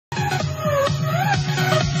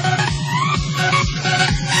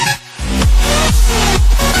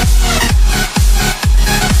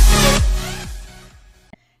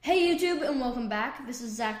back. This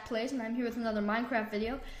is Zach Plays, and I'm here with another Minecraft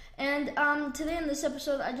video. And today in this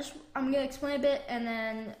episode, I'm gonna explain a bit and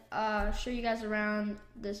then show you guys around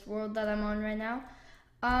this world that I'm on right now.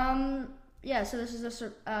 Yeah, so this is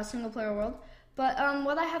a single player world. But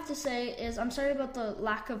what I have to say is I'm sorry about the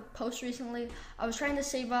lack of posts recently. I was trying to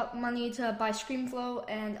save up money to buy ScreamFlow,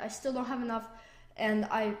 and I still don't have enough. And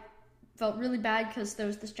I felt really bad because there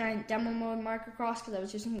was this giant demo mode mark across because I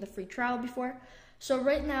was using the free trial before. So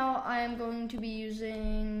right now I am going to be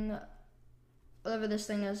using whatever this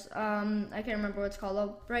thing is. I can't remember what it's called.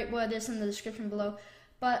 I'll write what it is in the description below.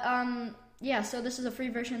 But yeah, so this is a free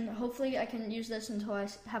version. Hopefully I can use this until I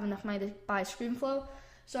have enough money to buy ScreamFlow.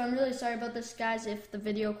 So I'm really sorry about this, guys, if the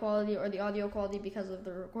video quality or the audio quality because of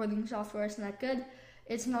the recording software isn't that good.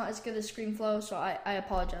 It's not as good as ScreamFlow, so I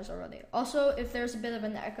apologize already. Also, if there's a bit of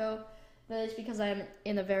an echo, that is because I am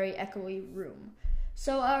in a very echoey room.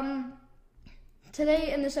 So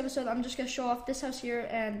today in this episode, I'm just going to show off this house here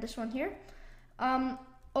and this one here. Oh,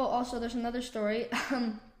 also, there's another story.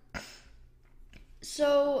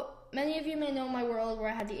 So many of you may know my world where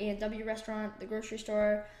I had the A&W restaurant, the grocery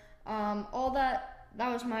store, all that. That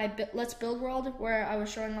was my Let's Build world where I was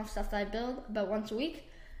showing off stuff that I build about once a week.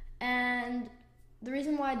 And the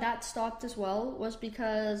reason why that stopped as well was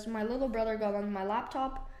because my little brother got on my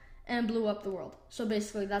laptop and blew up the world. So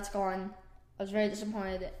basically that's gone. I was very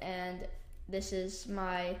disappointed, and this is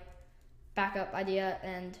my backup idea,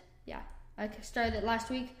 and yeah, I started it last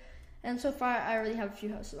week, and so far I already have a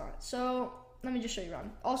few houses on it. So let me just show you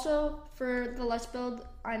around. Also, for the Let's Build,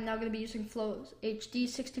 I'm now going to be using Flow's HD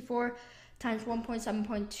 64 times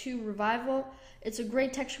 1.7.2 Revival. It's a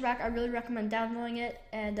great texture pack. I really recommend downloading it,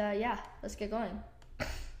 and yeah, let's get going.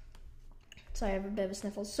 Sorry, I have a bit of a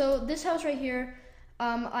sniffle. So this house right here,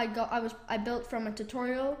 I built from a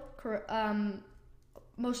tutorial.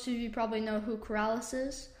 Most of you probably know who Corrales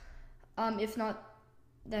is. If not,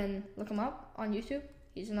 then look him up on YouTube.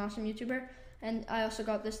 He's an awesome YouTuber. And I also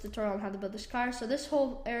got this tutorial on how to build this car. So this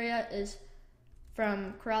whole area is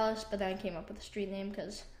from Corrales, but then I came up with a street name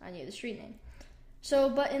because I knew the street name. So,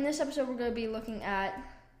 but in this episode, we're going to be looking at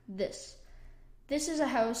this. This is a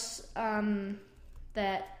house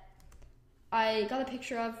that I got a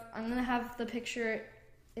picture of. I'm going to have the picture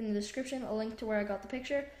in the description, a link to where I got the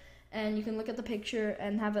picture, and you can look at the picture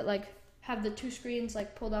and have it have the two screens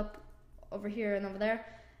pulled up over here and over there,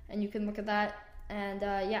 and you can look at that. And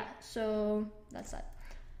yeah, so that's that.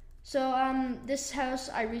 So this house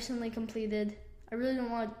I recently completed. I really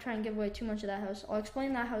don't want to try and give away too much of that house. I'll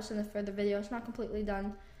explain that house in a further video. It's not completely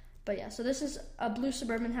done, but yeah. So this is a blue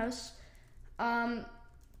Suburban house.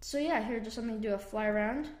 So yeah, here just let me do a fly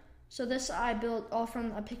around. So this I built all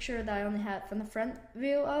from a picture that I only had from the front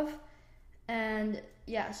view of, and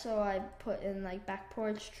yeah. So I put in back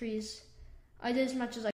porch, trees. I did as much as I